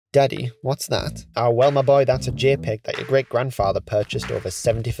Daddy, what's that? Oh, well, my boy, that's a JPEG that your great-grandfather purchased over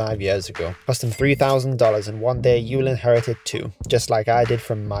 75 years ago. Cost him $3,000 and one day you'll inherit it too, just like I did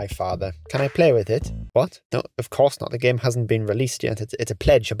from my father. Can I play with it? What? No, of course not. The game hasn't been released yet. It's a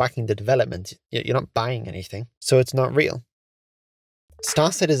pledge. You're backing the development. You're not buying anything, so it's not real.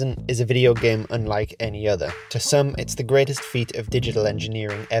 Star Citizen is a video game unlike any other. To some, it's the greatest feat of digital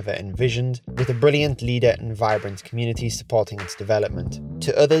engineering ever envisioned, with a brilliant leader and vibrant community supporting its development.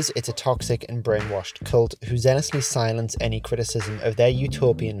 To others, it's a toxic and brainwashed cult who zealously silence any criticism of their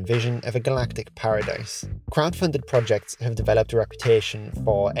utopian vision of a galactic paradise. Crowdfunded projects have developed a reputation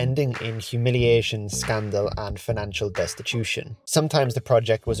for ending in humiliation, scandal, and financial destitution. Sometimes the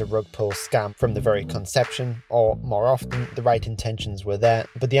project was a rug pull scam from the very conception, or more often, the right intentions were there,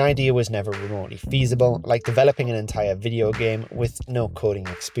 but the idea was never remotely feasible, like developing an entire video game with no coding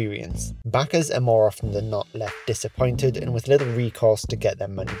experience. Backers are more often than not left disappointed and with little recourse to get their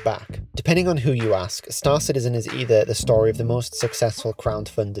money back. Depending on who you ask, Star Citizen is either the story of the most successful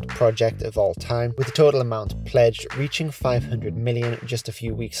crowdfunded project of all time, with the total amount pledged reaching $500 million just a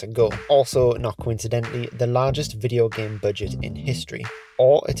few weeks ago, also, not coincidentally, the largest video game budget in history.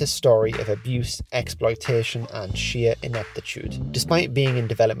 Or it's a story of abuse, exploitation, and sheer ineptitude. Despite being in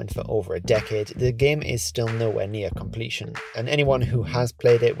development for over a decade, the game is still nowhere near completion, and anyone who has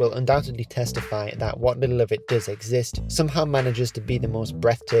played it will undoubtedly testify that what little of it does exist somehow manages to be the most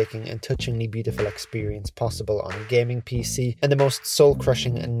breathtaking and touchingly beautiful experience possible on a gaming PC, and the most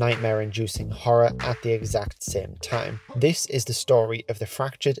soul-crushing and nightmare-inducing horror at the exact same time. This is the story of the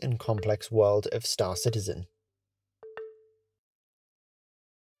fractured and complex world of Star Citizen.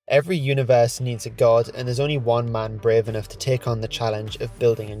 Every universe needs a god, and there's only one man brave enough to take on the challenge of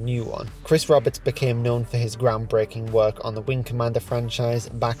building a new one. Chris Roberts became known for his groundbreaking work on the Wing Commander franchise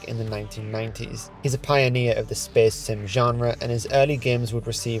back in the 1990s. He's a pioneer of the space sim genre, and his early games would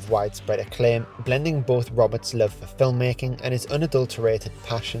receive widespread acclaim, blending both Roberts' love for filmmaking and his unadulterated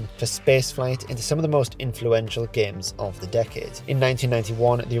passion for spaceflight into some of the most influential games of the decade. In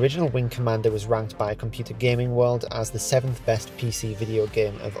 1991, the original Wing Commander was ranked by Computer Gaming World as the 7th best PC video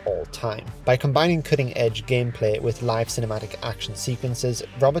game of all time. By combining cutting-edge gameplay with live cinematic action sequences,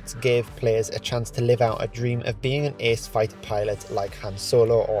 Roberts gave players a chance to live out a dream of being an ace fighter pilot like Han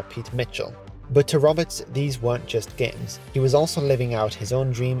Solo or Pete Mitchell. But to Roberts, these weren't just games. He was also living out his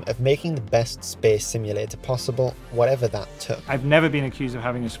own dream of making the best space simulator possible, whatever that took. I've never been accused of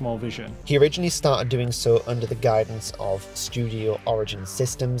having a small vision. He originally started doing so under the guidance of Studio Origin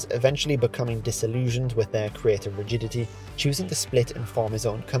Systems, eventually becoming disillusioned with their creative rigidity, choosing to split and form his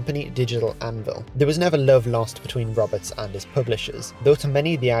own company, Digital Anvil. There was never love lost between Roberts and his publishers, though to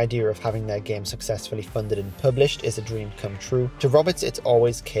many the idea of having their game successfully funded and published is a dream come true. To Roberts, it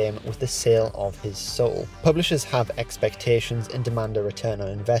always came with the sale of his soul. Publishers have expectations and demand a return on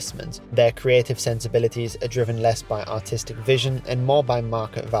investment. Their creative sensibilities are driven less by artistic vision and more by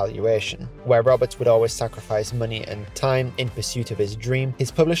market valuation. Where Roberts would always sacrifice money and time in pursuit of his dream, his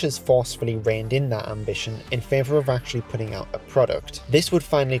publishers forcefully reined in that ambition in favour of actually putting out a product. This would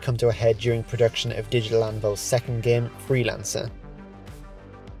finally come to a head during production of Digital Anvil's second game, Freelancer.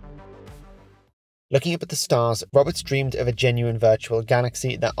 Looking up at the stars, Roberts dreamed of a genuine virtual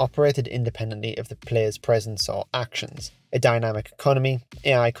galaxy that operated independently of the player's presence or actions. A dynamic economy,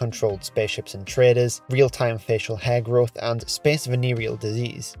 AI-controlled spaceships and traders, real-time facial hair growth, and space venereal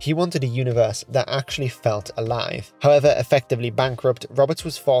disease. He wanted a universe that actually felt alive. However, effectively bankrupt, Roberts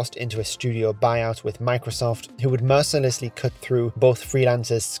was forced into a studio buyout with Microsoft, who would mercilessly cut through both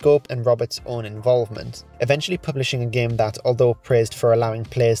Freelancer's scope and Roberts' own involvement, eventually publishing a game that, although praised for allowing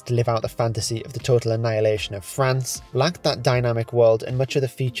players to live out the fantasy of the total annihilation of France, lacked that dynamic world and much of the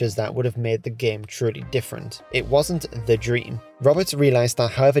features that would have made the game truly different. It wasn't the dream. Roberts realised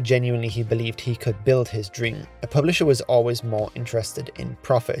that however genuinely he believed he could build his dream, a publisher was always more interested in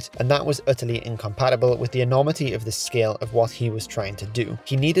profit, and that was utterly incompatible with the enormity of the scale of what he was trying to do.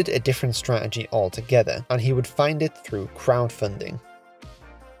 He needed a different strategy altogether, and he would find it through crowdfunding.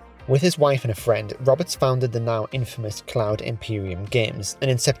 With his wife and a friend, Roberts founded the now infamous Cloud Imperium Games, and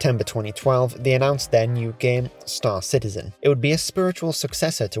in September 2012, they announced their new game, Star Citizen. It would be a spiritual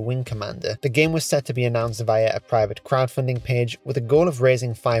successor to Wing Commander. The game was set to be announced via a private crowdfunding page with a goal of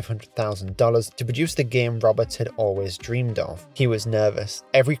raising $500,000 to produce the game Roberts had always dreamed of. He was nervous.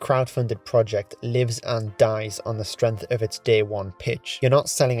 Every crowdfunded project lives and dies on the strength of its day one pitch. You're not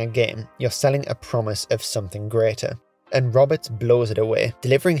selling a game, you're selling a promise of something greater. and Roberts blows it away.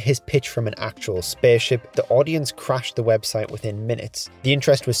 Delivering his pitch from an actual spaceship, the audience crashed the website within minutes. The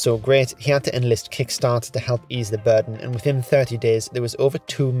interest was so great, he had to enlist Kickstarter to help ease the burden, and within 30 days there was over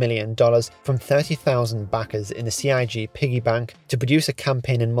 $2 million from 30,000 backers in the CIG piggy bank to produce a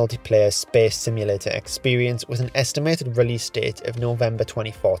campaign and multiplayer space simulator experience with an estimated release date of November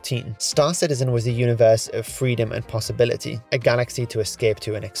 2014. Star Citizen was a universe of freedom and possibility, a galaxy to escape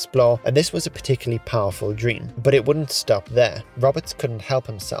to and explore, and this was a particularly powerful dream. But it wouldn't stop there. Roberts couldn't help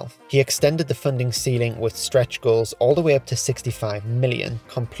himself. He extended the funding ceiling with stretch goals all the way up to $65 million,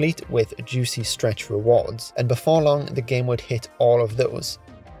 complete with juicy stretch rewards, and before long the game would hit all of those.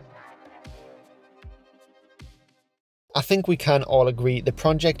 I think we can all agree the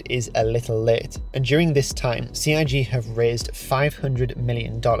project is a little late, and during this time, CIG have raised $500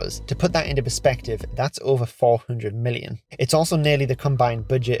 million. To put that into perspective, that's over $400 million. It's also nearly the combined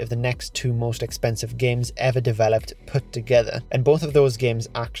budget of the next two most expensive games ever developed put together, and both of those games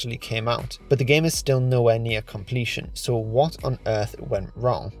actually came out. But the game is still nowhere near completion, so what on earth went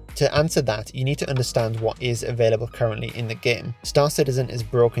wrong? To answer that, you need to understand what is available currently in the game. Star Citizen is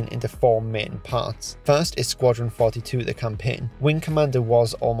broken into four main parts. First is Squadron 42, the campaign. Wing Commander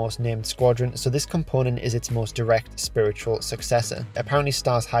was almost named Squadron, so this component is its most direct spiritual successor. Apparently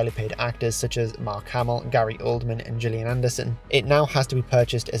stars highly paid actors such as Mark Hamill, Gary Oldman and Gillian Anderson. It now has to be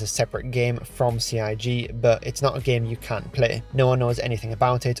purchased as a separate game from CIG, but it's not a game you can't play. No one knows anything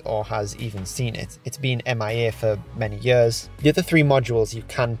about it or has even seen it. It's been MIA for many years. The other three modules you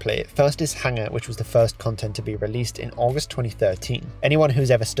can play. First is Hangar, which was the first content to be released in August 2013. Anyone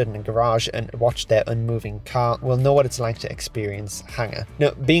who's ever stood in a garage and watched their unmoving car will know what it's like to experience Hangar.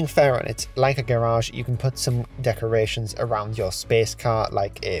 Now, being fair on it, like a garage, you can put some decorations around your space car,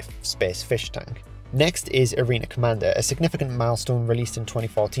 like a space fish tank. Next is Arena Commander, a significant milestone released in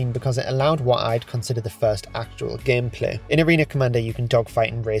 2014 because it allowed what I'd consider the first actual gameplay. In Arena Commander you can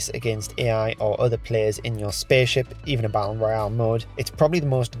dogfight and race against AI or other players in your spaceship, even a battle royale mode. It's probably the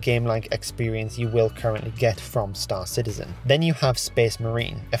most game-like experience you will currently get from Star Citizen. Then you have Space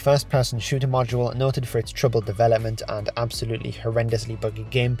Marine, a first-person shooter module noted for its troubled development and absolutely horrendously buggy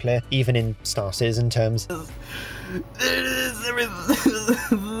gameplay, even in Star Citizen terms.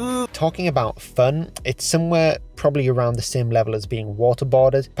 Talking about fun, it's somewhere probably around the same level as being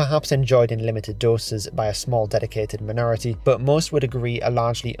waterboarded, perhaps enjoyed in limited doses by a small dedicated minority, but most would agree a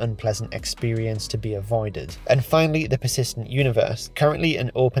largely unpleasant experience to be avoided. And finally, the Persistent Universe, currently an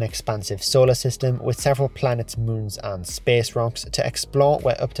open expansive solar system with several planets, moons and space rocks to explore,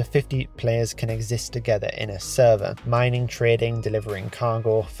 where up to 50 players can exist together in a server, mining, trading, delivering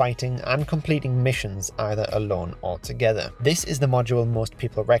cargo, fighting and completing missions either alone or together. This is the module most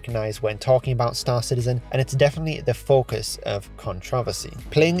people recognize when talking about Star Citizen, and it's definitely the focus of controversy.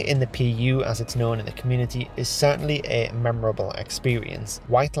 Playing in the PU, as it's known in the community, is certainly a memorable experience.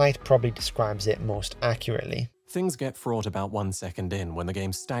 White Light probably describes it most accurately. Things get fraught about 1 second in when the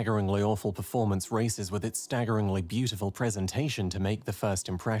game's staggeringly awful performance races with its staggeringly beautiful presentation to make the first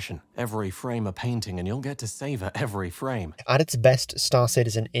impression. Every frame a painting and you'll get to savor every frame. At its best, Star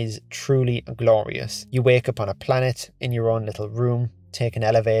Citizen is truly glorious. You wake up on a planet, in your own little room, take an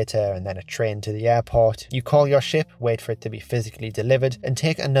elevator and then a train to the airport. You call your ship, wait for it to be physically delivered, and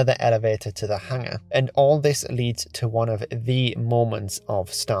take another elevator to the hangar. And all this leads to one of the moments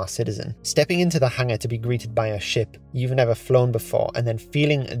of Star Citizen. Stepping into the hangar to be greeted by a ship you've never flown before and then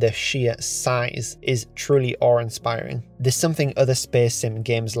feeling the sheer size is truly awe-inspiring. There's something other space sim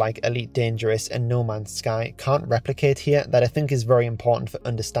games like Elite Dangerous and No Man's Sky can't replicate here that I think is very important for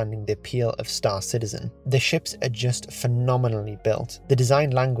understanding the appeal of Star Citizen. The ships are just phenomenally built. The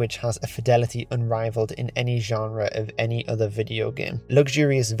design language has a fidelity unrivaled in any genre of any other video game.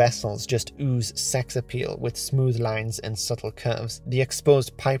 Luxurious vessels just ooze sex appeal with smooth lines and subtle curves. The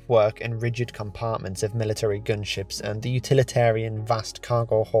exposed pipework and rigid compartments of military gunships and the utilitarian vast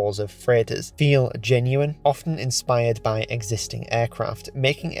cargo halls of freighters feel genuine, often inspired by existing aircraft,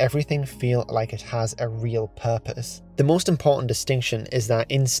 making everything feel like it has a real purpose. The most important distinction is that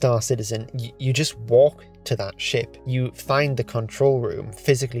in Star Citizen, you just walk to that ship. You find the control room,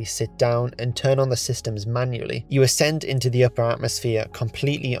 physically sit down and turn on the systems manually. You ascend into the upper atmosphere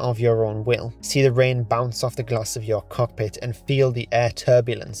completely of your own will. See the rain bounce off the glass of your cockpit and feel the air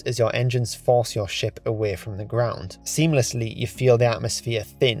turbulence as your engines force your ship away from the ground. Seamlessly, you feel the atmosphere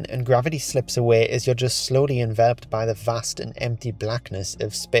thin and gravity slips away as you're just slowly enveloped by the vast and empty blackness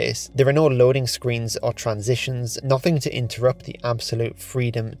of space. There are no loading screens or transitions, nothing nothing to interrupt the absolute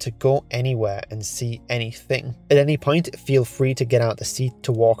freedom to go anywhere and see anything. At any point, feel free to get out the seat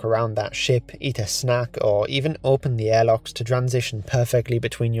to walk around that ship, eat a snack, or even open the airlocks to transition perfectly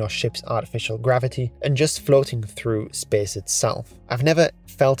between your ship's artificial gravity and just floating through space itself. I've never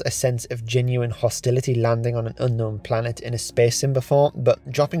felt a sense of genuine hostility landing on an unknown planet in a space sim before, but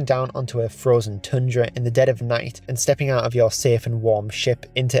dropping down onto a frozen tundra in the dead of night and stepping out of your safe and warm ship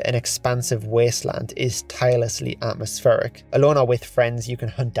into an expansive wasteland is tirelessly atmospheric. Alone or with friends, you can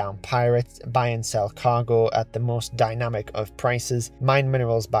hunt down pirates, buy and sell cargo at the most dynamic of prices, mine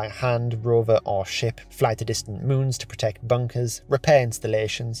minerals by hand, rover or ship, fly to distant moons to protect bunkers, repair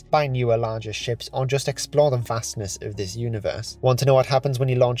installations, buy newer larger ships, or just explore the vastness of this universe. Want to know what happens when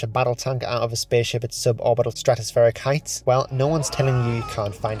you launch a battle tank out of a spaceship at suborbital stratospheric heights? Well, no one's telling you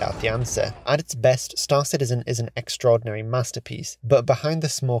can't find out the answer. At its best, Star Citizen is an extraordinary masterpiece, but behind the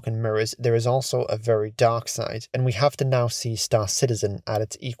smoke and mirrors there is also a very dark side, and we have to now see Star Citizen at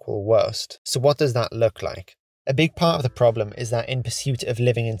its equal worst. So what does that look like? A big part of the problem is that in pursuit of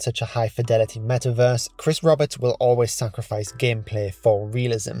living in such a high-fidelity metaverse, Chris Roberts will always sacrifice gameplay for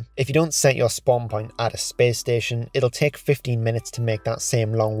realism. If you don't set your spawn point at a space station, it'll take 15 minutes to make that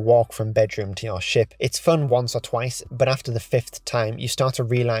same long walk from bedroom to your ship. It's fun once or twice, but after the 5th time, you start to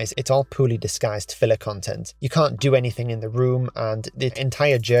realise it's all poorly disguised filler content. You can't do anything in the room, and the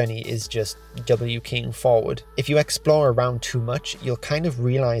entire journey is just W-keying forward. If you explore around too much, you'll kind of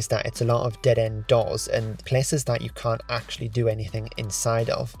realise that it's a lot of dead-end doors and places that you can't actually do anything inside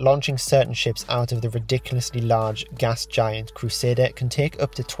of. Launching certain ships out of the ridiculously large gas giant Crusader can take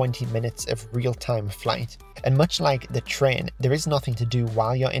up to 20 minutes of real-time flight. And much like the train, there is nothing to do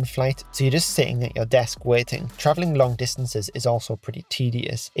while you're in flight, so you're just sitting at your desk waiting. Traveling long distances is also pretty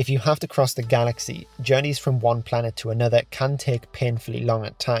tedious. If you have to cross the galaxy, journeys from one planet to another can take painfully long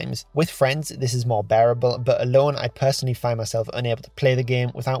at times. With friends, this is more bearable, but alone I'd personally find myself unable to play the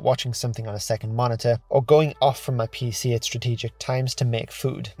game without watching something on a second monitor, or going off from my PC at strategic times to make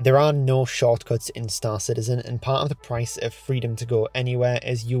food. There are no shortcuts in Star Citizen, and part of the price of freedom to go anywhere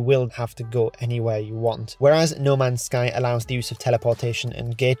is you will have to go anywhere you want. Whereas No Man's Sky allows the use of teleportation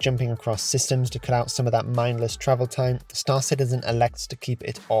and gate jumping across systems to cut out some of that mindless travel time, Star Citizen elects to keep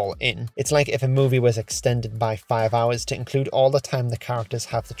it all in. It's like if a movie was extended by 5 hours to include all the time the characters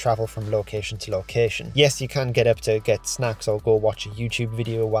have to travel from location to location. Yes, you can get up to get snacks or go watch a YouTube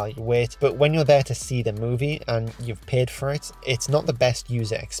video while you wait, but when you're there to see the movie and you've paid for it, it's not the best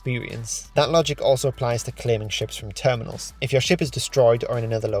user experience. That logic also applies to claiming ships from terminals. If your ship is destroyed or in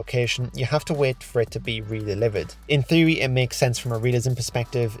another location, you have to wait for it to be redelivered. In theory, it makes sense from a realism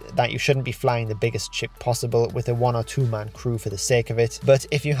perspective that you shouldn't be flying the biggest ship possible with a 1 or 2 man crew for the sake of it, but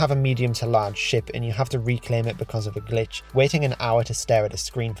if you have a medium to large ship and you have to reclaim it because of a glitch, waiting an hour to stare at a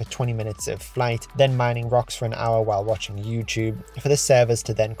screen for 20 minutes of flight, then mining rocks for an hour while watching YouTube, for the servers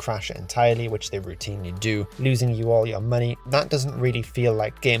to then crash entirely, which they routinely do, losing you all your money, that doesn't really feel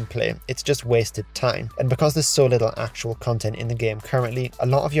like gameplay, it's just wasted time. And because there's so little actual content in the game currently, a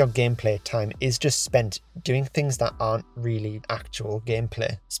lot of your gameplay time is just spent doing things that aren't really actual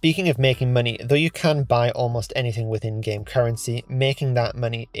gameplay. Speaking of making money, though you can buy almost anything with in-game currency, making that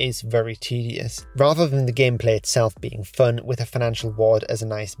money is very tedious. Rather than the gameplay itself being fun with a financial reward as a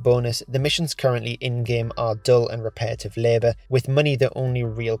nice bonus, the missions currently in-game are dull and repetitive labour, with money the only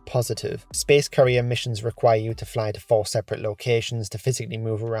real positive. Space courier missions require you to fly to 4 separate locations to physically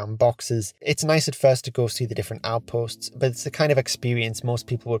move around boxes. It's nice at first to go see the different outposts, but it's the kind of experience most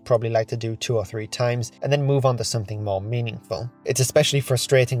people would probably like to do 2 or 3 times and then move on to something more meaningful. It's especially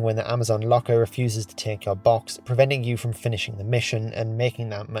frustrating when the Amazon locker refuses to take your box, preventing you from finishing the mission and making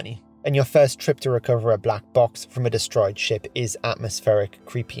that money. And your first trip to recover a black box from a destroyed ship is atmospheric,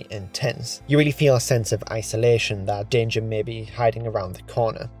 creepy, and tense. You really feel a sense of isolation, that danger may be hiding around the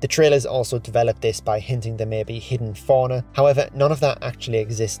corner. The trailers also develop this by hinting there may be hidden fauna, however none of that actually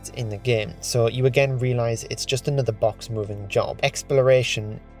exists in the game, so you again realise it's just another box moving job.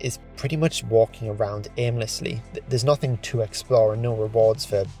 Exploration is pretty much walking around aimlessly. There's nothing to explore and no rewards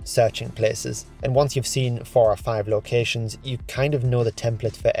for searching places. And once you've seen 4 or 5 locations, you kind of know the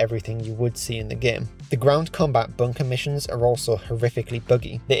template for everything you would see in the game. The ground combat bunker missions are also horrifically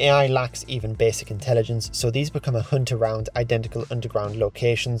buggy. The AI lacks even basic intelligence, so these become a hunt around identical underground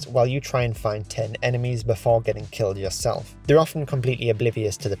locations while you try and find 10 enemies before getting killed yourself. They're often completely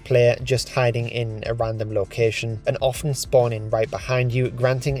oblivious to the player, just hiding in a random location, and often spawning right behind you,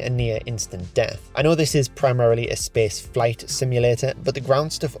 granting meeting a near instant death. I know this is primarily a space flight simulator, but the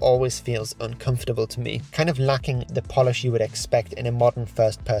ground stuff always feels uncomfortable to me, kind of lacking the polish you would expect in a modern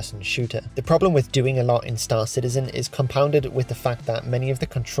first-person shooter. The problem with doing a lot in Star Citizen is compounded with the fact that many of the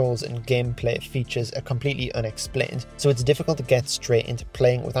controls and gameplay features are completely unexplained, so it's difficult to get straight into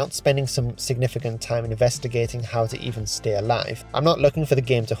playing without spending some significant time investigating how to even stay alive. I'm not looking for the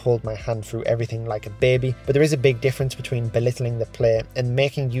game to hold my hand through everything like a baby, but there is a big difference between belittling the player and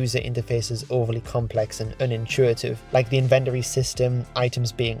making user interfaces overly complex and unintuitive, like the inventory system,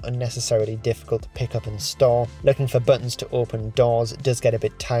 items being unnecessarily difficult to pick up and store, looking for buttons to open doors does get a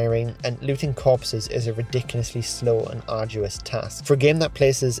bit tiring, and looting corpses is a ridiculously slow and arduous task. For a game that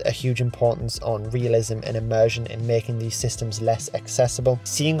places a huge importance on realism and immersion in making these systems less accessible,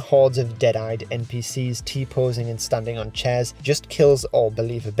 seeing hordes of dead-eyed NPCs T-posing and standing on chairs just kills all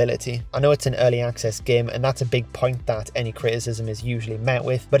believability. I know it's an early access game, and that's a big point that any criticism is usually met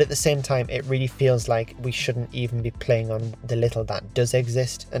with, but at the same time it really feels like we shouldn't even be playing on the little that does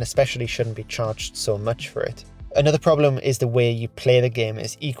exist, and especially shouldn't be charged so much for it. Another problem is the way you play the game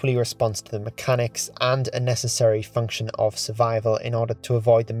is equally responsive to the mechanics and a necessary function of survival in order to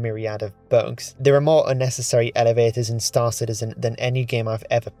avoid the myriad of bugs. There are more unnecessary elevators in Star Citizen than any game I've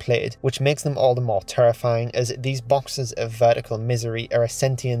ever played, which makes them all the more terrifying, as these boxes of vertical misery are a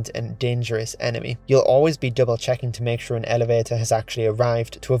sentient and dangerous enemy. You'll always be double checking to make sure an elevator has actually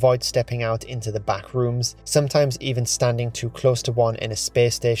arrived to avoid stepping out into the back rooms. Sometimes even standing too close to one in a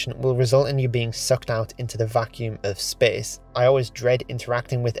space station will result in you being sucked out into the vacuum of space. I always dread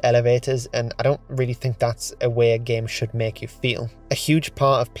interacting with elevators, and I don't really think that's a way a game should make you feel. A huge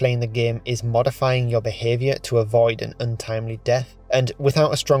part of playing the game is modifying your behaviour to avoid an untimely death, and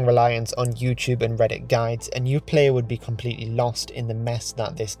without a strong reliance on YouTube and Reddit guides, a new player would be completely lost in the mess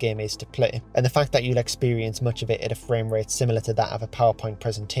that this game is to play, and the fact that you'll experience much of it at a frame rate similar to that of a PowerPoint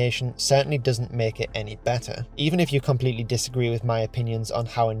presentation certainly doesn't make it any better. Even if you completely disagree with my opinions on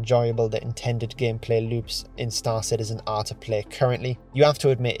how enjoyable the intended gameplay loops in Star Citizen are to play currently, you have to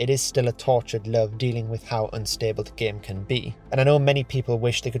admit it is still a tortured love dealing with how unstable the game can be. And I know many people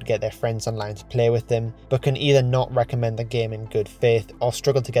wish they could get their friends online to play with them, but can either not recommend the game in good faith or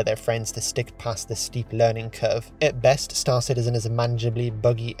struggle to get their friends to stick past the steep learning curve. At best, Star Citizen is a manageably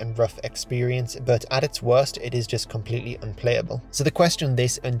buggy and rough experience, but at its worst, it is just completely unplayable. So the question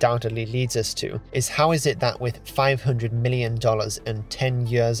this undoubtedly leads us to is, how is it that with $500 million and 10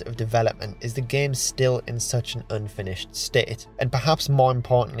 years of development, is the game still in such an unfinished state? And perhaps more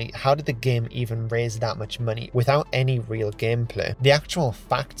importantly, how did the game even raise that much money without any real gameplay? The actual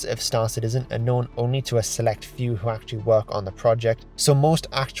facts of Star Citizen are known only to a select few who actually work on the project, so most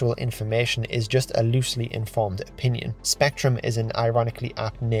actual information is just a loosely informed opinion. Spectrum is an ironically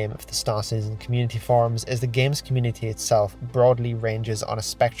apt name of the Star Citizen community forums, as the game's community itself broadly ranges on a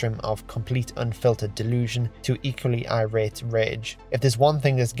spectrum of complete unfiltered delusion to equally irate rage. If there's one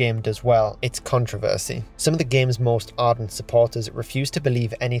thing this game does well, it's controversy. Some of the game's most ardent supporters refuse to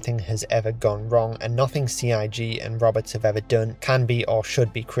believe anything has ever gone wrong, and nothing CIG and Roberts have ever done can be or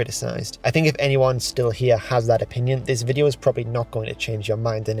should be criticised. I think if anyone still here has that opinion, this video is probably not going to change your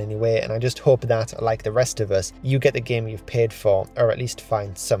mind in any way, and I just hope that, like the rest of us, you get the game you've paid for, or at least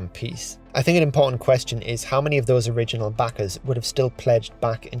find some peace. I think an important question is how many of those original backers would have still pledged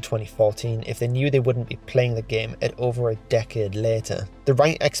back in 2014 if they knew they wouldn't be playing the game at over a decade later. The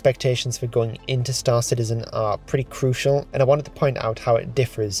right expectations for going into Star Citizen are pretty crucial, and I wanted to point out how it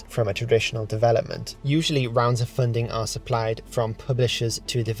differs from a traditional development. Usually rounds of funding are supplied from publishers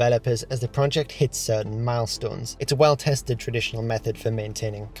to developers as the project hits certain milestones. It's a well-tested traditional method for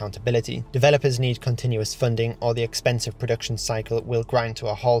maintaining accountability. Developers need continuous funding, or the expensive production cycle will grind to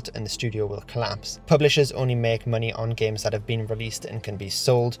a halt and the studio will collapse. Publishers only make money on games that have been released and can be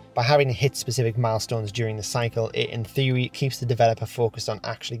sold. By having to hit specific milestones during the cycle, it in theory keeps the developer focused on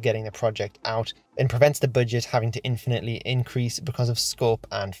actually getting the project out and prevents the budget having to infinitely increase because of scope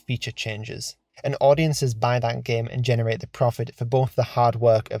and feature changes. And audiences buy that game and generate the profit for both the hard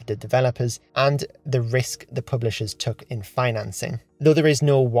work of the developers and the risk the publishers took in financing. Though there is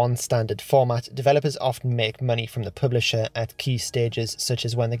no one standard format, developers often make money from the publisher at key stages, such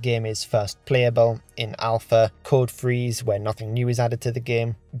as when the game is first playable, in alpha, code freeze where nothing new is added to the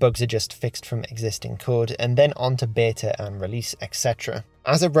game, bugs are just fixed from existing code, and then on to beta and release, etc.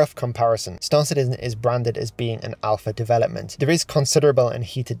 As a rough comparison, Star Citizen is branded as being an alpha development. There is considerable and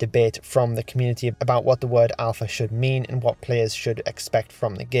heated debate from the community about what the word alpha should mean and what players should expect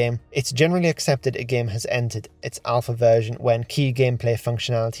from the game. It's generally accepted a game has entered its alpha version when key gameplay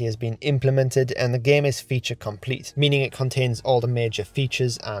functionality has been implemented and the game is feature complete, meaning it contains all the major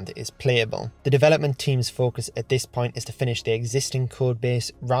features and is playable. The development team's focus at this point is to finish the existing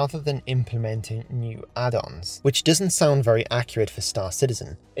codebase rather than implementing new add-ons, which doesn't sound very accurate for Star Citizen.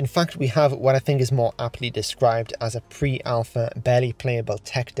 In fact, we have what I think is more aptly described as a pre-alpha, barely playable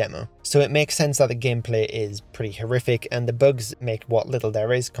tech demo. So it makes sense that the gameplay is pretty horrific and the bugs make what little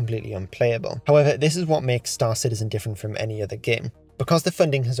there is completely unplayable. However, this is what makes Star Citizen different from any other game. Because the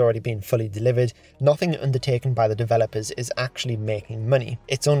funding has already been fully delivered, nothing undertaken by the developers is actually making money.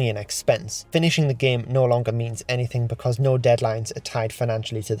 It's only an expense. Finishing the game no longer means anything because no deadlines are tied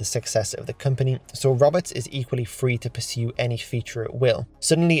financially to the success of the company, so Roberts is equally free to pursue any feature at will.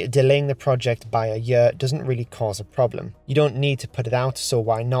 Suddenly, delaying the project by a year doesn't really cause a problem. You don't need to put it out, so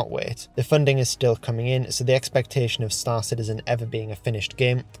why not wait? The funding is still coming in, so the expectation of Star Citizen ever being a finished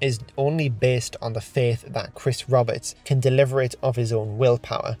game is only based on the faith that Chris Roberts can deliver it of his own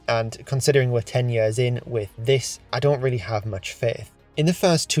willpower, and considering we're 10 years in with this, I don't really have much faith. In the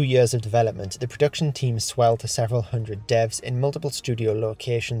first 2 years of development, the production team swelled to several hundred devs in multiple studio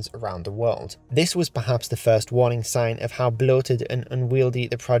locations around the world. This was perhaps the first warning sign of how bloated and unwieldy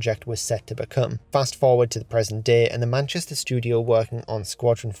the project was set to become. Fast forward to the present day, and the Manchester studio working on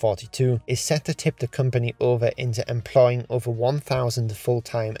Squadron 42 is set to tip the company over into employing over 1,000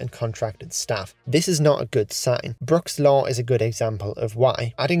 full-time and contracted staff. This is not a good sign. Brooks Law is a good example of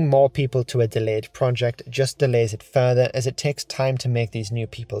why. Adding more people to a delayed project just delays it further, as it takes time to make these new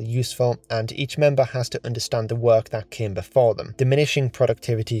people useful, and each member has to understand the work that came before them, diminishing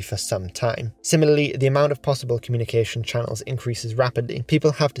productivity for some time. Similarly, the amount of possible communication channels increases rapidly.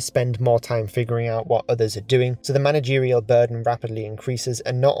 People have to spend more time figuring out what others are doing, so the managerial burden rapidly increases,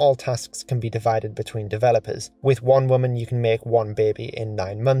 and not all tasks can be divided between developers. With one woman you can make one baby in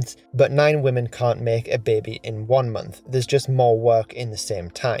 9 months, but 9 women can't make a baby in 1 month. There's just more work in the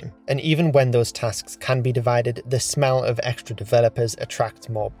same time. And even when those tasks can be divided, the smell of extra developers attracts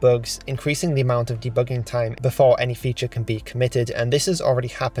more bugs, increasing the amount of debugging time before any feature can be committed, and this has already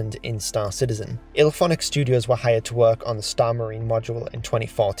happened in Star Citizen. IllFonic Studios were hired to work on the Star Marine module in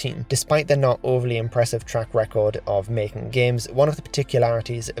 2014. Despite their not overly impressive track record of making games, one of the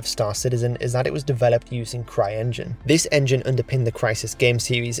particularities of Star Citizen is that it was developed using CryEngine. This engine underpinned the Crysis game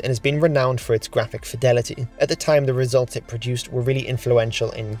series and has been renowned for its graphic fidelity. At the time, the results it produced were really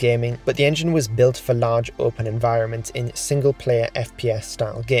influential in gaming, but the engine was built for large open environments in single-player FPS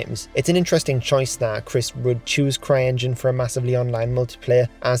style games. It's an interesting choice that Chris would choose CryEngine for a massively online multiplayer,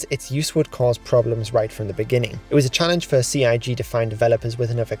 as its use would cause problems right from the beginning. It was a challenge for CIG to find developers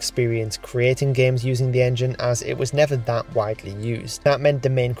with enough experience creating games using the engine, as it was never that widely used. That meant the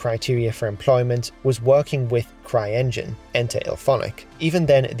main criteria for employment was working with CryEngine, enter IllFonic. Even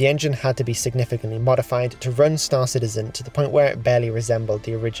then, the engine had to be significantly modified to run Star Citizen to the point where it barely resembled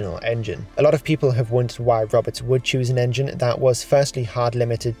the original engine. A lot of people have wondered why Roberts would choose an engine that was firstly hard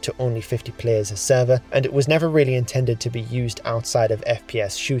limited to only 50 players a server, and it was never really intended to be used outside of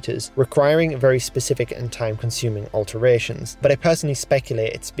FPS shooters, requiring very specific and time-consuming alterations. But I personally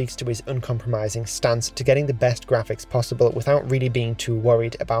speculate it speaks to his uncompromising stance to getting the best graphics possible without really being too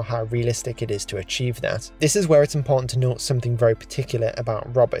worried about how realistic it is to achieve that. This is where it's important to note something very particular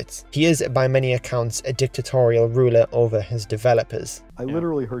about Roberts. He is, by many accounts, a dictatorial ruler over his developers. I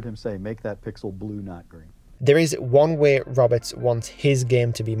literally heard him say, make that pixel blue, not green. There is one way Roberts wants his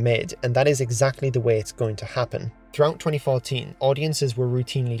game to be made, and that is exactly the way it's going to happen. Throughout 2014, audiences were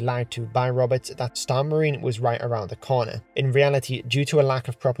routinely lied to by Roberts that Star Marine was right around the corner. In reality, due to a lack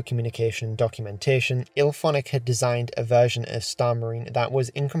of proper communication and documentation, IllFonic had designed a version of Star Marine that was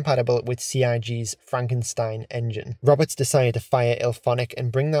incompatible with CIG's Frankenstein engine. Roberts decided to fire IllFonic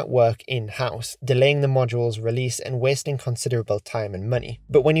and bring that work in-house, delaying the module's release and wasting considerable time and money.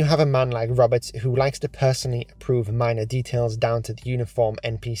 But when you have a man like Roberts who likes to personally approve minor details down to the uniform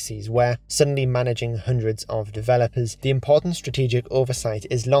NPCs wear, suddenly managing hundreds of developers, the important strategic oversight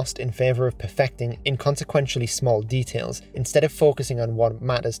is lost in favor of perfecting inconsequentially small details instead of focusing on what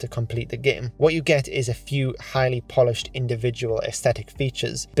matters to complete the game. What you get is a few highly polished individual aesthetic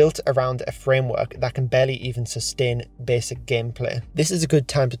features built around a framework that can barely even sustain basic gameplay. This is a good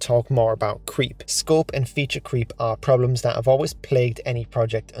time to talk more about creep. Scope and feature creep are problems that have always plagued any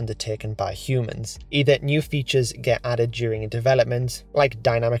project undertaken by humans. Either new features get added during development, like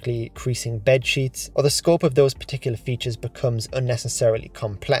dynamically creasing bed sheets, or the scope of those particular particular features becomes unnecessarily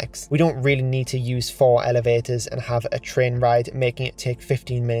complex. We don't really need to use 4 elevators and have a train ride making it take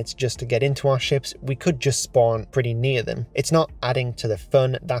 15 minutes just to get into our ships. We could just spawn pretty near them. It's not adding to the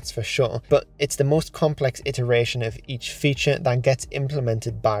fun, that's for sure, but it's the most complex iteration of each feature that gets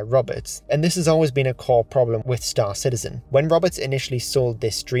implemented by Roberts. And this has always been a core problem with Star Citizen. When Roberts initially sold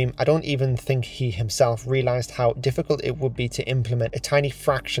this dream, I don't even think he himself realized how difficult it would be to implement a tiny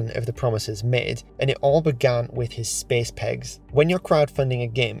fraction of the promises made, and it all began with his SpacePEGs. When you're crowdfunding a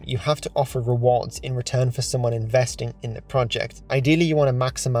game, you have to offer rewards in return for someone investing in the project. Ideally, you want to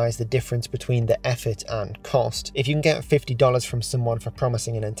maximize the difference between the effort and cost. If you can get $50 from someone for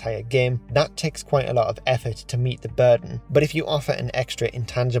promising an entire game, that takes quite a lot of effort to meet the burden. But if you offer an extra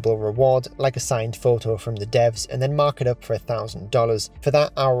intangible reward, like a signed photo from the devs, and then mark it up for $1,000, for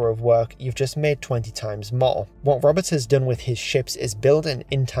that hour of work, you've just made 20 times more. What Roberts has done with his ships is build an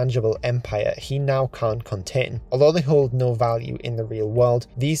intangible empire he now can't contain. Although they hold no value in the real world,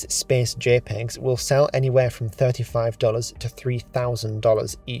 these space JPEGs will sell anywhere from $35 to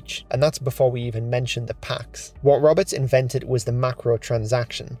 $3,000 each, and that's before we even mention the packs. What Roberts invented was the macro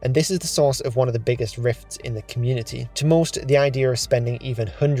transaction, and this is the source of one of the biggest rifts in the community. To most, the idea of spending even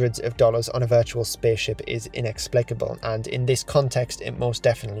hundreds of dollars on a virtual spaceship is inexplicable, and in this context it most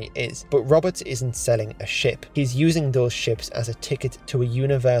definitely is. But Roberts isn't selling a ship, he's using those ships as a ticket to a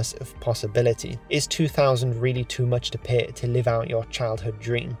universe of possibility. Is $2,000 really too much to pay to live out your childhood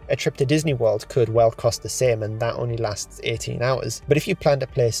dream? A trip to Disney World could well cost the same, and that only lasts 18 hours. But if you plan to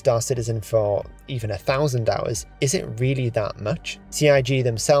play Star Citizen for even 1,000 hours, is it really that much? CIG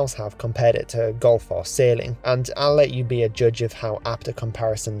themselves have compared it to golf or sailing, and I'll let you be a judge of how apt a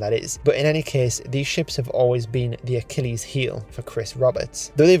comparison that is. But in any case, these ships have always been the Achilles heel for Chris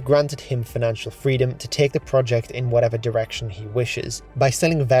Roberts, though they've granted him financial freedom to take the project in whatever direction he wishes. By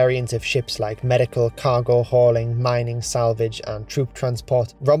selling variants of ships like medical, cargo hauling, mining, salvage, and troop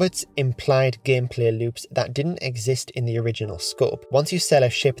transport, Roberts implied gameplay loops that didn't exist in the original scope. Once you sell a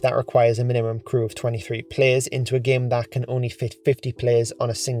ship that requires a minimum crew of 23 players into a game that can only fit 50 players on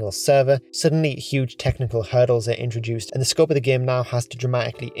a single server, suddenly huge technical hurdles are introduced, and the scope of the game now has to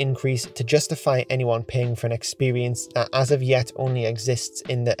dramatically increase to justify anyone paying for an experience that as of yet only exists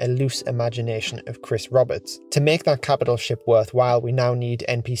in the loose imagination of Chris Roberts. To make that capital ship worthwhile, we now need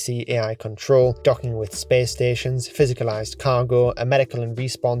NPC AI control, docking with space stations, physicalized cargo, a medical and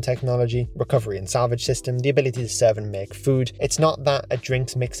respawn technology, recovery and salvage system, the ability to serve and make food. It's not that a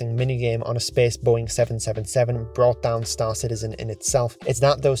drinks mixing minigame on a space Boeing 777 brought down Star Citizen in itself, it's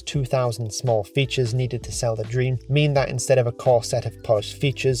that those 2,000 small features needed to sell the dream mean that instead of a core set of polished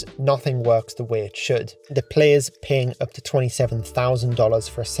features, nothing works the way it should. The players paying up to $27,000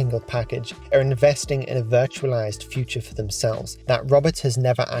 for a single package are investing in a virtualized future for themselves that Roberts has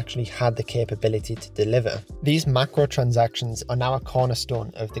never actually had the capability to deliver. These macro transactions are now a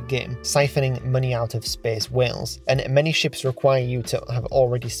cornerstone of the game, siphoning money out of space whales, and many ships require you to have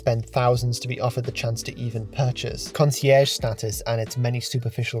already spent thousands to be offered the chance to even purchase. Concierge status and its many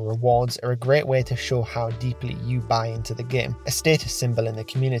superficial rewards are a great way to show how deeply you buy into the game, a status symbol in the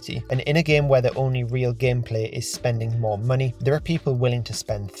community, and in a game where the only real gameplay is spending more money, there are people willing to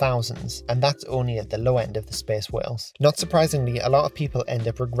spend thousands, and that's only at the low end of the space whales. Not surprisingly, a lot of people end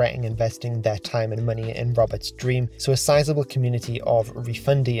up regretting investing their time and money in Robert's dream, so a sizable community of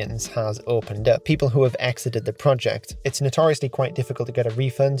refundians has opened up, people who have exited the project. It's notoriously quite difficult to get a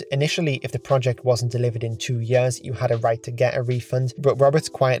refund. Initially, if the project wasn't delivered in 2 years, you had a right to get a refund, but Roberts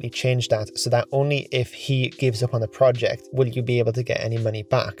quietly changed that so that only if he gives up on the project will you be able to get any money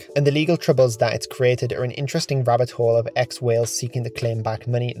back. And the legal troubles that it's created are an interesting rabbit hole of ex-whales seeking to claim back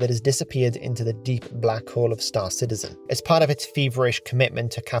money that has disappeared into the deep black hole of Star Citizen. As part of its feverish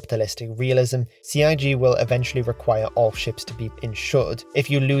commitment to capitalistic realism, CIG will eventually require all ships to be insured. If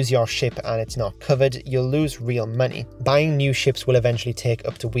you lose your ship and it's not covered, you'll lose real money. Buying new ships will eventually take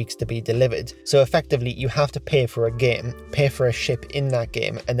up to weeks to be delivered, so effectively you have to pay for a game, pay for a ship in that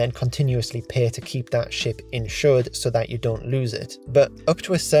game, and then continuously pay to keep that ship insured so that you don't lose it. But up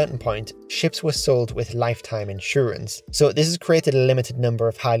to a certain point, ships were sold with lifetime insurance, so this has created a limited number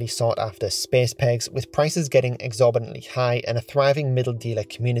of highly sought after SpacePEGs, with prices getting exorbitantly high and a thriving middle dealer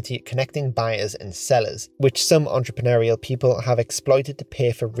community connecting buyers and sellers, which some entrepreneurial people have exploited to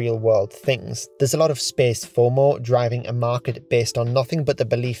pay for real world things. There's a lot of space FOMO driving a market based on nothing but the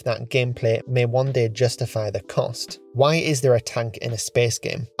belief that gameplay may one day justify the cost. Why is there a tank in a space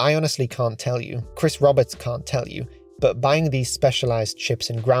game? I honestly can't tell you. Chris Roberts can't tell you. but buying these specialized ships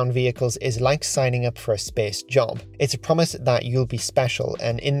and ground vehicles is like signing up for a space job. It's a promise that you'll be special,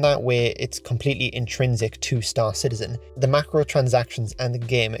 and in that way it's completely intrinsic to Star Citizen. The macro transactions and the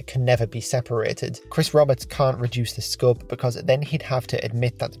game can never be separated. Chris Roberts can't reduce the scope because then he'd have to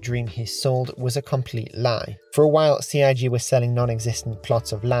admit that the dream he sold was a complete lie. For a while, CIG was selling non-existent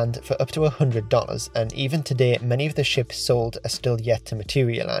plots of land for up to $100, and even today many of the ships sold are still yet to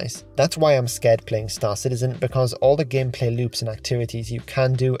materialize. That's why I'm scared playing Star Citizen, because all the gameplay loops and activities you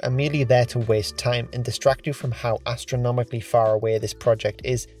can do are merely there to waste time and distract you from how astronomically far away this project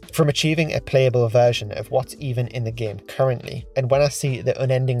is from achieving a playable version of what's even in the game currently. And when I see the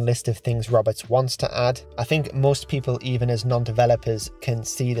unending list of things Roberts wants to add, I think most people, even as non-developers, can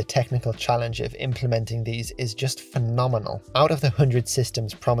see the technical challenge of implementing these is just phenomenal. Out of the 100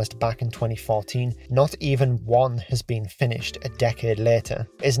 systems promised back in 2014, not even one has been finished a decade later.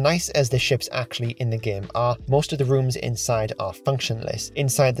 As nice as the ships actually in the game are, most of the rooms inside are functionless.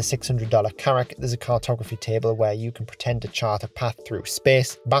 Inside the $600 Carrack, there's a cartography table where you can pretend to chart a path through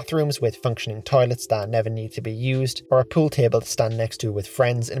space, bathrooms with functioning toilets that never need to be used, or a pool table to stand next to with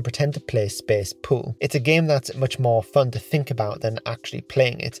friends and pretend to play space pool. It's a game that's much more fun to think about than actually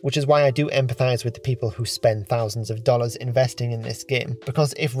playing it, which is why I do empathize with the people who spend thousands of dollars investing in this game,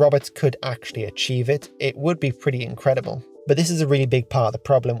 because if Roberts could actually achieve it, it would be pretty incredible. But this is a really big part of the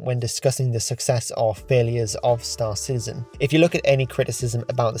problem when discussing the success or failures of Star Citizen. If you look at any criticism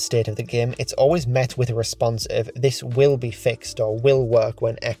about the state of the game, it's always met with a response of "this will be fixed" or "will work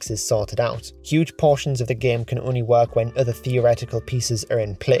when X is sorted out." Huge portions of the game can only work when other theoretical pieces are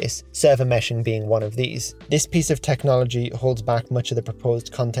in place, server meshing being one of these. This piece of technology holds back much of the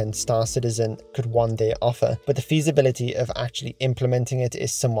proposed content Star Citizen could one day offer, but the feasibility of actually implementing it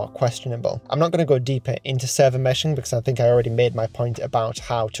is somewhat questionable. I'm not going to go deeper into server meshing because I think I already made my point about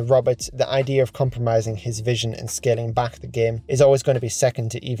how, to Roberts, the idea of compromising his vision and scaling back the game is always going to be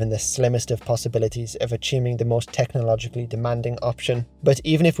second to even the slimmest of possibilities of achieving the most technologically demanding option. But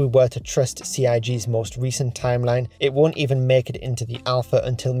even if we were to trust CIG's most recent timeline, it won't even make it into the alpha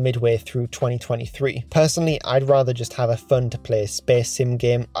until midway through 2023. Personally, I'd rather just have a fun to play space sim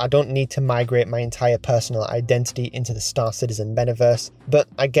game. I don't need to migrate my entire personal identity into the Star Citizen metaverse, but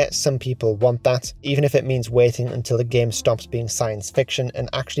I get some people want that, even if it means waiting until the game stops being science fiction and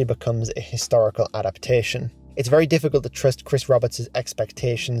actually becomes a historical adaptation. It's very difficult to trust Chris Roberts'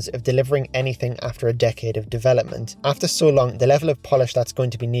 expectations of delivering anything after a decade of development. After so long, the level of polish that's going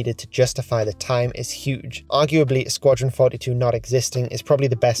to be needed to justify the time is huge. Arguably, Squadron 42 not existing is probably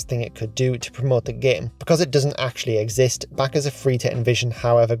the best thing it could do to promote the game. Because it doesn't actually exist, backers are free to envision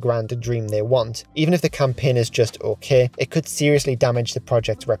however grand a dream they want. Even if the campaign is just okay, it could seriously damage the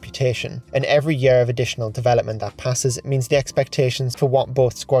project's reputation. And every year of additional development that passes means the expectations for what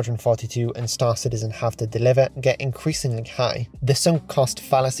both Squadron 42 and Star Citizen have to deliver get increasingly high. The sunk cost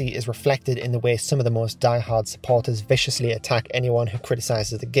fallacy is reflected in the way some of the most die-hard supporters viciously attack anyone who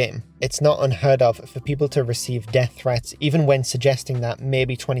criticizes the game. It's not unheard of for people to receive death threats even when suggesting that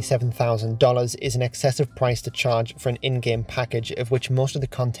maybe $27,000 is an excessive price to charge for an in-game package of which most of the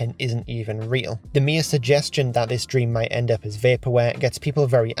content isn't even real. The mere suggestion that this dream might end up as vaporware gets people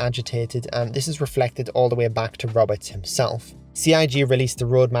very agitated, and this is reflected all the way back to Roberts himself. CIG released the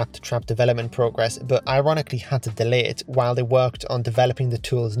roadmap to trap development progress, but ironically had to delay it while they worked on developing the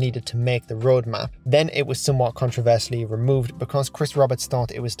tools needed to make the roadmap. Then it was somewhat controversially removed because Chris Roberts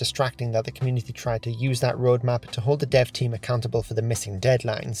thought it was distracting that the community tried to use that roadmap to hold the dev team accountable for the missing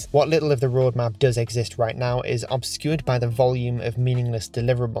deadlines. What little of the roadmap does exist right now is obscured by the volume of meaningless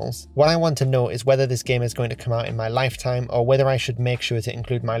deliverables. What I want to know is whether this game is going to come out in my lifetime, or whether I should make sure to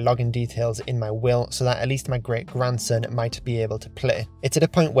include my login details in my will so that at least my great-grandson might be able to play. It's at a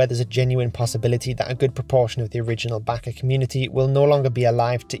point where there's a genuine possibility that a good proportion of the original backer community will no longer be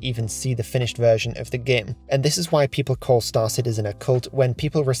alive to even see the finished version of the game. And this is why people call Star Citizen a cult when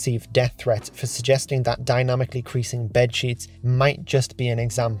people receive death threats for suggesting that dynamically creasing bedsheets might just be an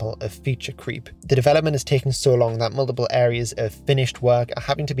example of feature creep. The development is taking so long that multiple areas of finished work are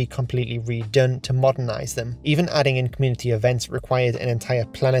having to be completely redone to modernize them. Even adding in community events required an entire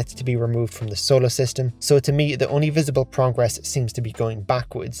planet to be removed from the solar system, so to me the only visible progress seems to be going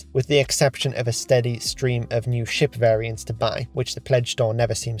backwards, with the exception of a steady stream of new ship variants to buy, which the pledge store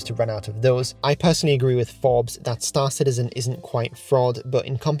never seems to run out of those. I personally agree with Forbes that Star Citizen isn't quite fraud, but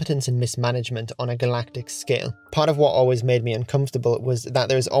incompetence and mismanagement on a galactic scale. Part of what always made me uncomfortable was that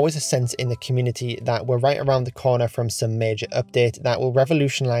there is always a sense in the community that we're right around the corner from some major update that will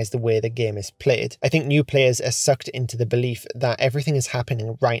revolutionize the way the game is played. I think new players are sucked into the belief that everything is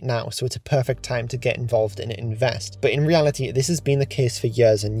happening right now, so it's a perfect time to get involved and invest. But in reality, reality, this has been the case for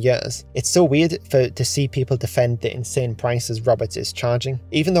years and years. It's so weird to see people defend the insane prices Roberts is charging.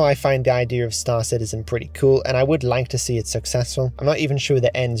 Even though I find the idea of Star Citizen pretty cool and I would like to see it successful, I'm not even sure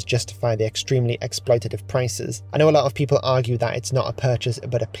the ends justify the extremely exploitative prices. I know a lot of people argue that it's not a purchase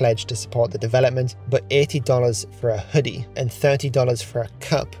but a pledge to support the development, but $80 for a hoodie and $30 for a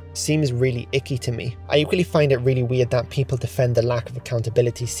cup seems really icky to me. I equally find it really weird that people defend the lack of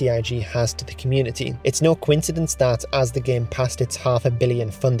accountability CIG has to the community. It's no coincidence that as the game passed its $500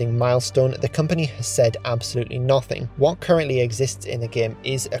 million funding milestone, the company has said absolutely nothing. What currently exists in the game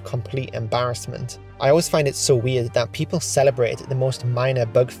is a complete embarrassment. I always find it so weird that people celebrate the most minor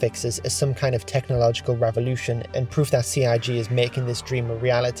bug fixes as some kind of technological revolution and proof that CIG is making this dream a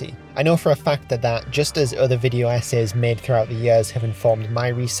reality. I know for a fact that just as other video essays made throughout the years have informed my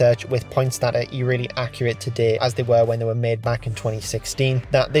research with points that are eerily accurate today as they were when they were made back in 2016,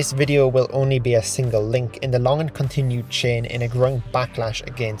 that this video will only be a single link in the long and continued chain in a growing backlash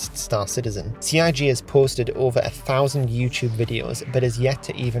against Star Citizen. CIG has posted over 1,000 YouTube videos but has yet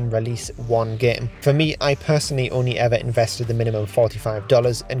to even release one game. For me, I personally only ever invested the minimum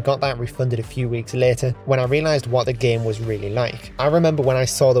 $45 and got that refunded a few weeks later when I realised what the game was really like. I remember when I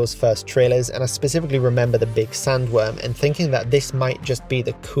saw those first trailers, and I specifically remember the big sandworm and thinking that this might just be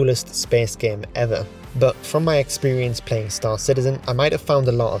the coolest space game ever. But from my experience playing Star Citizen, I might have found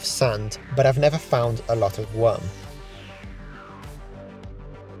a lot of sand, but I've never found a lot of worm.